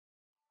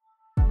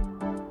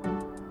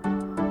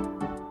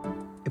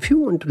If you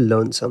want to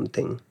learn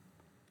something,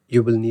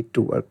 you will need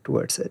to work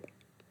towards it,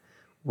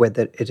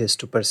 whether it is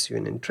to pursue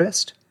an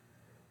interest,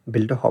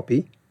 build a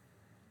hobby,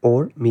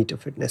 or meet a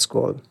fitness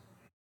goal.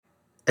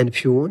 And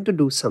if you want to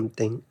do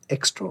something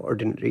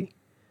extraordinary,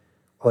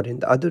 or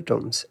in the other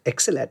terms,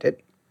 excel at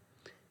it,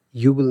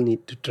 you will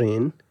need to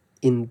train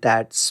in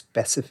that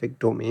specific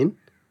domain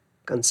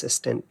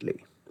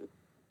consistently.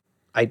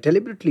 I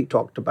deliberately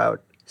talked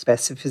about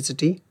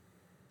specificity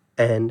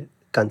and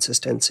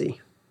consistency.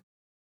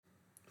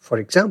 For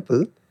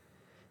example,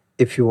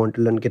 if you want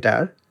to learn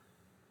guitar,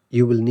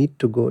 you will need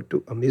to go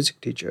to a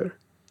music teacher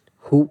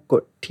who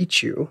could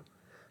teach you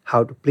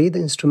how to play the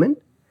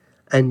instrument,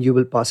 and you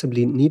will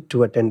possibly need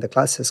to attend the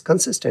classes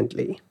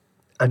consistently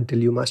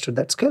until you master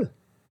that skill.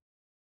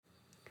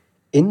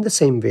 In the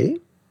same way,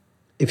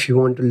 if you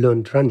want to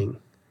learn running,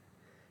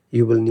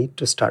 you will need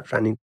to start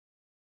running.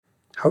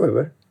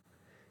 However,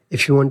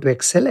 if you want to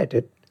excel at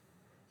it,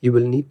 you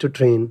will need to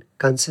train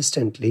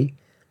consistently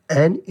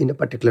and in a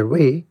particular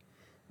way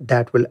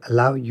that will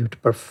allow you to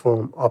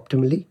perform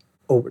optimally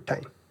over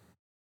time.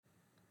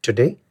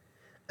 Today,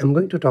 I'm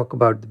going to talk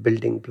about the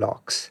building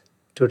blocks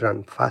to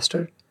run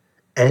faster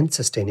and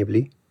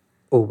sustainably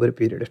over a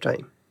period of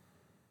time.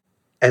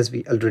 As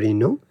we already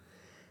know,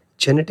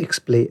 genetics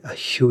play a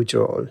huge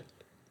role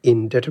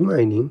in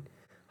determining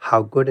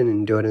how good an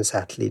endurance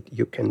athlete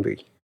you can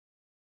be.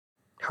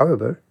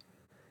 However,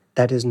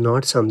 that is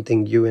not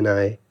something you and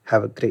I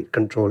have a great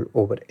control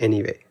over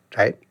anyway,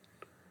 right?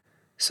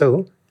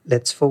 So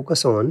let's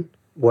focus on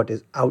what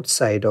is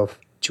outside of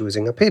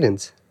choosing a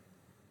parents.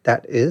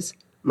 That is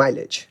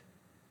mileage.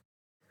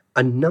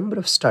 A number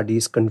of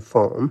studies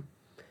confirm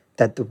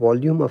that the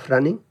volume of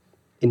running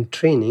in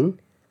training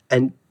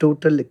and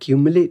total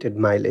accumulated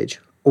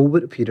mileage over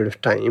a period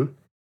of time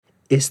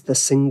is the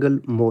single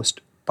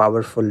most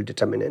powerful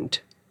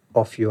determinant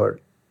of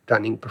your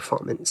running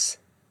performance.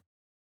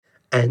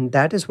 And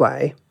that is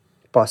why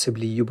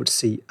possibly you would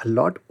see a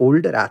lot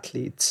older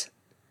athletes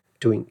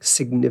doing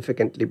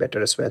significantly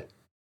better as well.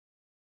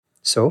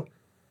 So,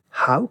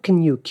 how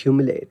can you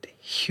accumulate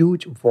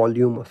huge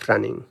volume of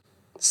running,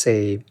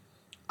 say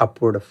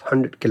upward of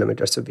 100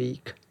 kilometers a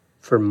week,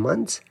 for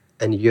months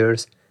and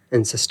years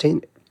and sustain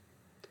it?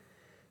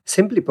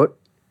 Simply put,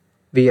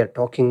 we are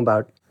talking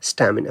about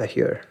stamina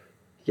here.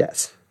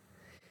 Yes,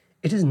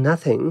 it is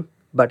nothing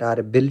but our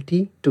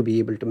ability to be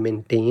able to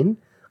maintain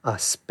a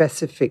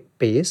specific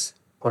pace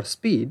or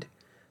speed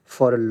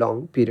for a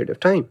long period of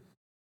time.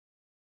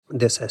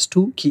 This has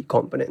two key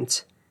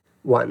components: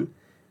 one,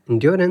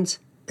 endurance,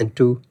 and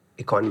two,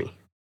 economy.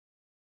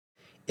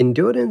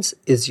 Endurance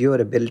is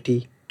your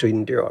ability to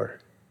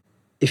endure.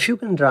 If you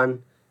can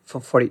run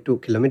for 42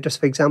 kilometers,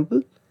 for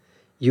example,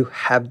 you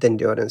have the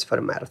endurance for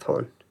a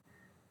marathon.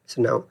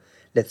 So now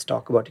let's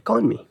talk about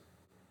economy.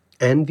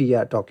 And we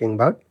are talking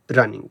about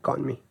running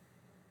economy.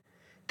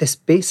 This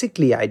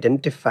basically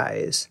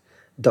identifies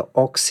the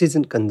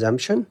oxygen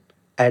consumption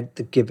at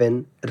the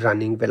given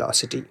running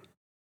velocity.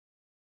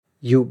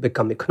 You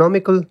become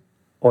economical,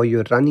 or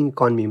your running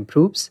economy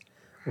improves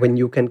when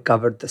you can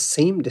cover the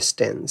same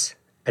distance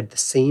at the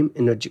same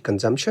energy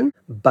consumption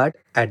but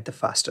at the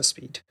faster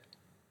speed.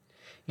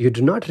 You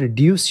do not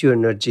reduce your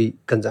energy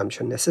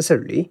consumption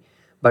necessarily,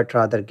 but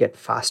rather get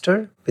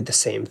faster with the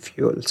same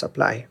fuel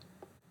supply.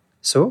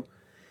 So,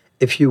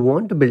 if you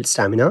want to build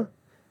stamina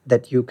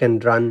that you can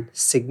run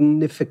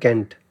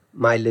significant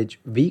mileage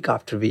week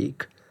after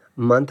week,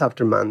 month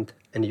after month,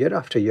 and year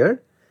after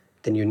year,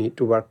 then you need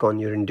to work on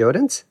your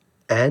endurance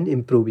and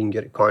improving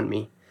your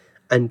economy.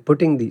 And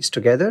putting these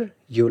together,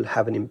 you'll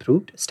have an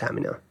improved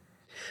stamina.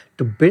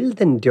 To build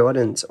the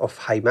endurance of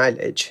high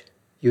mileage,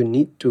 you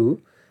need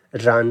to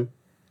run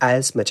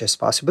as much as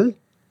possible,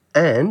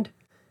 and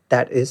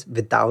that is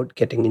without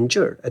getting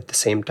injured at the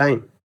same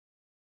time.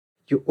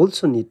 You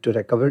also need to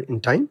recover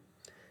in time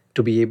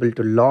to be able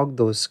to log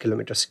those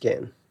kilometers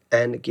again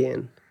and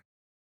again.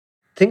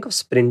 Think of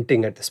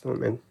sprinting at this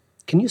moment.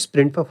 Can you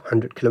sprint for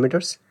 100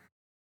 kilometers?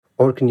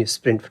 Or can you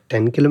sprint for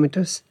 10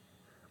 kilometers?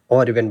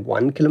 Or even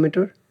 1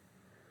 kilometer?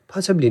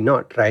 Possibly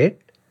not, right?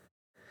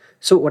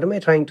 So, what am I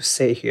trying to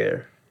say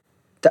here?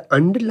 The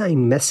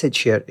underlying message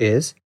here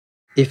is,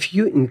 if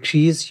you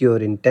increase your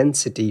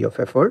intensity of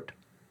effort,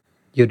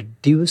 you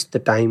reduce the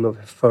time of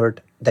effort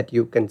that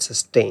you can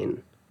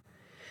sustain.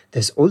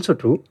 This is also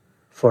true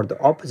for the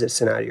opposite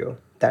scenario.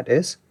 That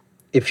is,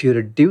 if you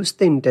reduce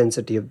the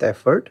intensity of the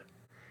effort,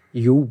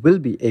 you will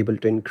be able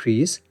to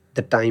increase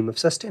the time of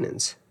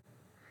sustenance.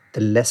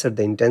 The lesser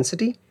the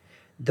intensity,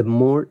 the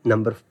more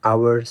number of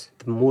hours,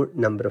 the more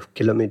number of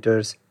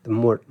kilometers, the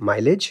more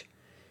mileage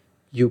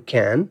you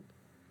can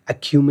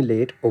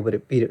accumulate over a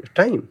period of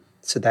time.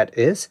 So that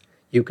is,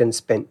 you can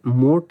spend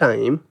more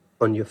time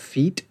on your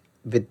feet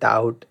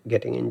without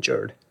getting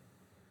injured.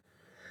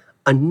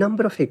 A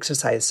number of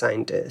exercise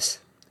scientists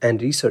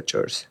and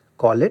researchers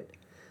call it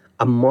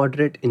a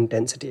moderate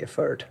intensity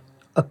effort,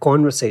 a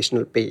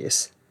conversational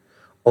pace,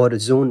 or a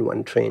zone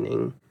 1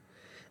 training.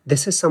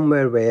 This is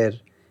somewhere where,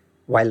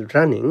 while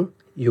running,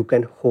 you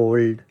can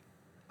hold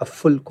a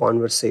full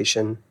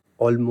conversation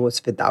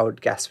almost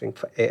without gasping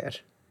for air.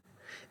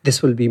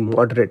 This will be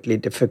moderately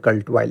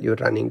difficult while you're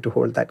running to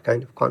hold that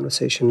kind of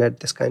conversation at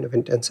this kind of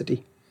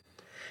intensity.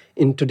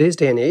 In today's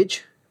day and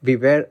age, we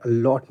wear a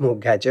lot more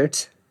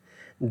gadgets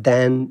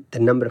than the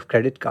number of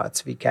credit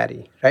cards we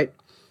carry, right?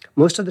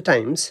 Most of the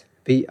times,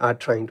 we are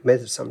trying to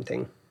measure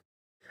something.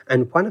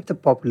 And one of the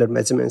popular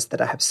measurements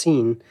that I have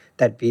seen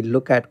that we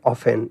look at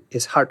often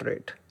is heart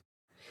rate.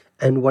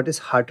 And what is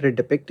heart rate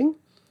depicting?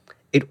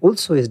 It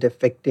also is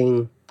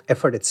depicting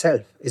effort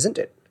itself, isn't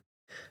it?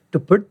 To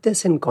put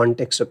this in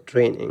context of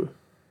training,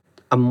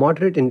 a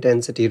moderate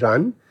intensity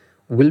run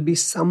will be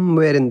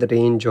somewhere in the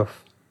range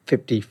of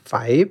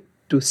 55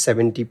 to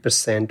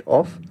 70%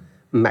 of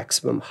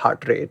maximum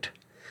heart rate.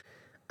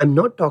 I'm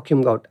not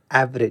talking about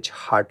average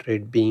heart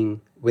rate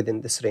being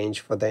within this range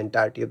for the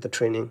entirety of the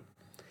training,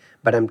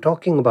 but I'm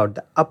talking about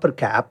the upper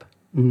cap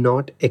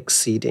not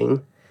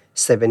exceeding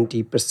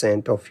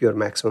 70% of your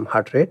maximum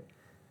heart rate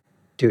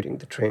during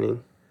the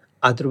training.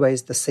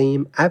 Otherwise, the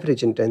same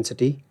average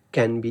intensity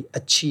can be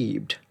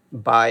achieved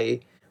by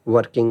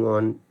working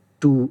on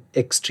two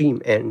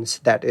extreme ends,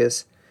 that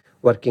is,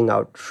 working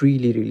out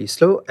really, really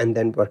slow and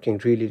then working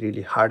really,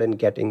 really hard and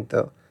getting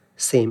the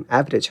same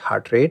average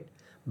heart rate.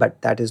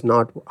 But that is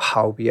not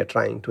how we are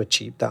trying to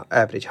achieve the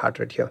average heart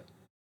rate here.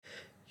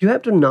 You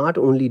have to not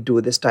only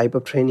do this type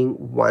of training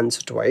once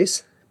or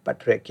twice,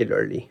 but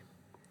regularly.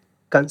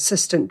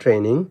 Consistent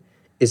training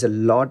is a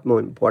lot more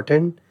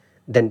important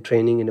than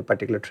training in a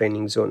particular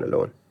training zone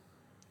alone.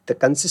 The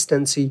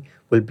consistency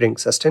will bring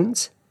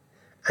sustenance,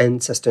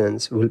 and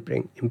sustenance will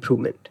bring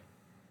improvement.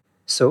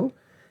 So,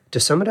 to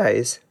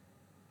summarize,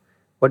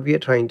 what we are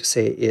trying to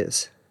say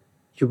is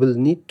you will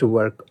need to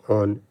work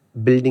on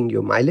building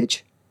your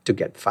mileage to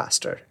get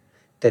faster.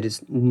 There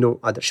is no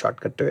other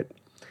shortcut to it.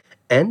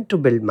 And to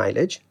build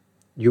mileage,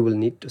 you will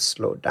need to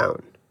slow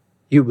down.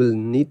 You will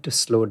need to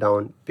slow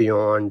down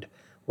beyond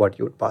what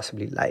you would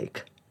possibly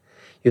like.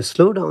 You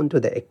slow down to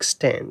the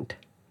extent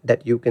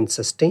that you can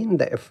sustain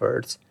the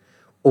efforts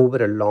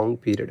over a long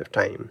period of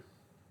time.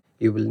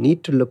 You will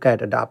need to look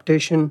at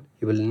adaptation,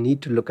 you will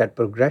need to look at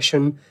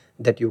progression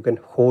that you can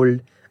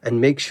hold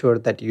and make sure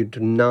that you do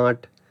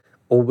not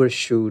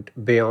overshoot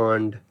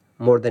beyond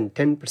more than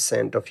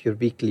 10% of your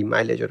weekly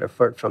mileage or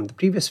effort from the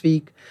previous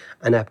week.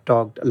 And I've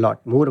talked a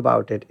lot more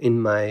about it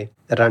in my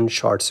Run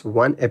Shorts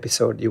 1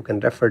 episode you can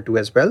refer to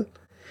as well.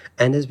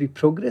 And as we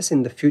progress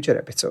in the future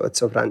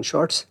episodes of Run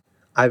Shorts,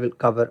 I will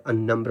cover a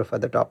number of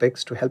other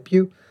topics to help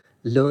you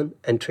learn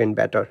and train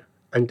better.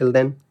 Until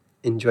then,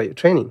 enjoy your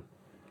training.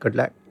 Good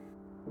luck.